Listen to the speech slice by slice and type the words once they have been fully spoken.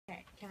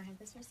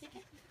this for a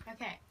second.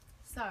 Okay,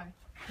 so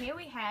here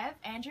we have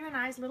Andrew and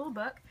I's little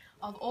book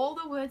of all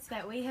the words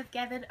that we have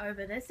gathered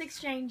over this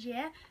exchange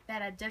year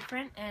that are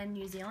different in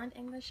New Zealand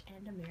English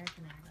and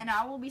American English. And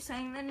I will be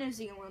saying the New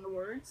Zealand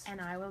words. And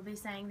I will be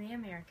saying the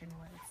American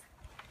words.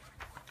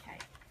 Okay,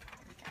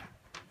 here we go.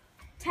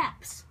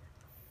 Taps.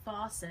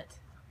 Faucet.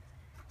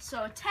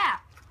 So a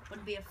tap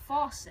would be a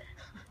faucet,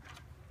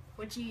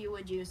 which you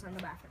would use in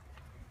the bathroom.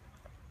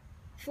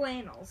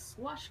 Flannels.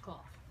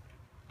 Washcloth.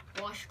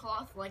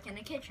 Washcloth, like in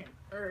a kitchen,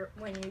 or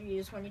when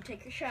you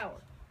take a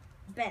shower.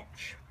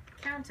 Bench.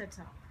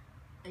 Countertop.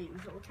 A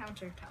usual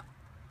countertop.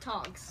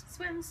 Togs.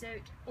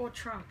 Swimsuit. Or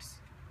trunks.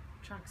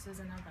 Trunks is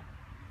another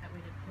that we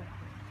didn't put up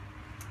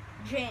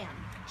with. Jam.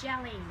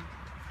 Jelly.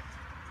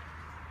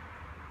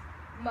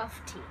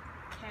 Mufti.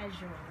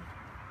 Casual.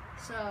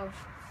 So,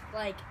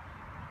 like,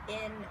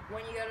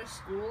 when you go to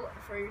school,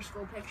 for your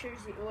school pictures,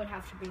 it would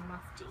have to be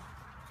mufti.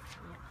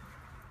 Yeah.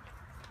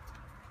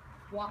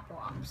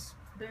 Wop-wops.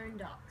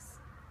 Boondocks.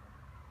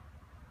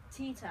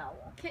 Tea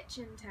towel.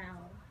 Kitchen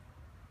towel.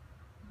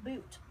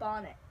 Boot.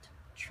 Bonnet.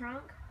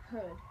 Trunk.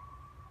 Hood.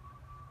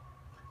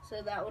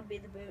 So that would be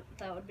the boot,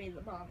 that would be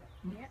the bonnet.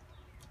 Yep.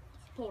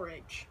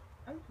 Porridge.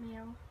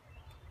 Oatmeal.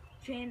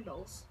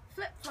 Candles.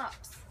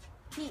 Flip-flops.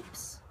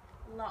 Heaps.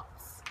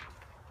 Lots.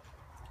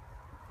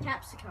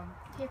 Capsicum.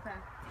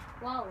 Pepper.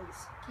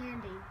 Lollies.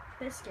 Candy.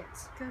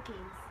 Biscuits. Cookies.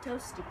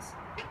 Toasties.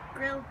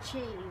 Grilled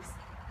cheese.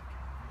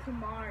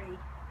 Kumari.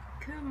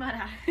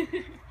 Kumara.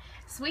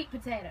 Sweet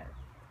potato.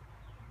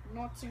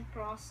 Noughts and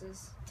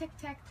crosses.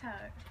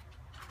 Tic-tac-toe.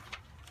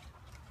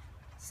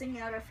 Sing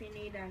out if you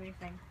need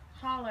anything.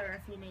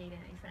 Holler if you need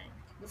anything.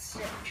 The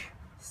stitch.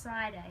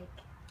 Side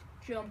ache.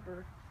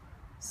 Jumper.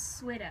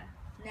 Sweater.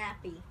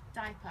 Nappy.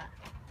 Diaper.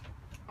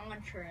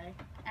 Entree.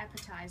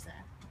 Appetizer.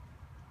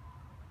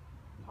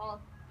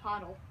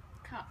 Pottle.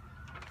 Cup.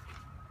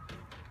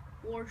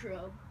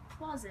 Wardrobe.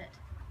 Closet.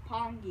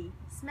 Pongy.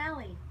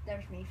 Smelly.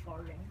 There's me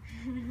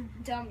farting.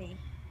 Dummy.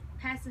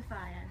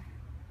 Pacifier.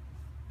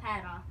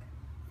 Paddock.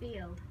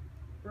 Field.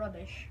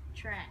 Rubbish.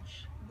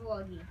 Trash.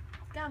 Gluggy.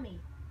 Gummy.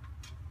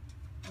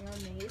 And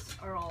then these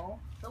are all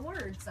the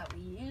words that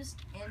we used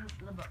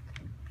in the book.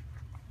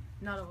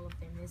 Not all of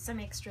them. There's some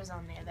extras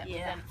on there that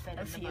didn't fit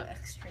a in the few book.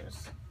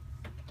 extras.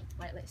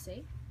 Wait, let's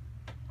see.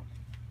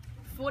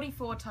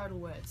 44 total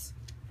words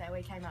that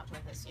we came up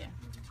with this year.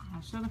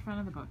 I'll show the front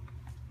of the book.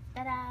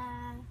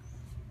 Ta-da!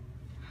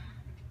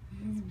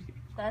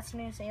 That's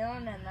New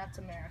Zealand and that's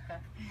America.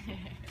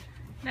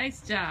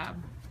 Nice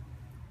job.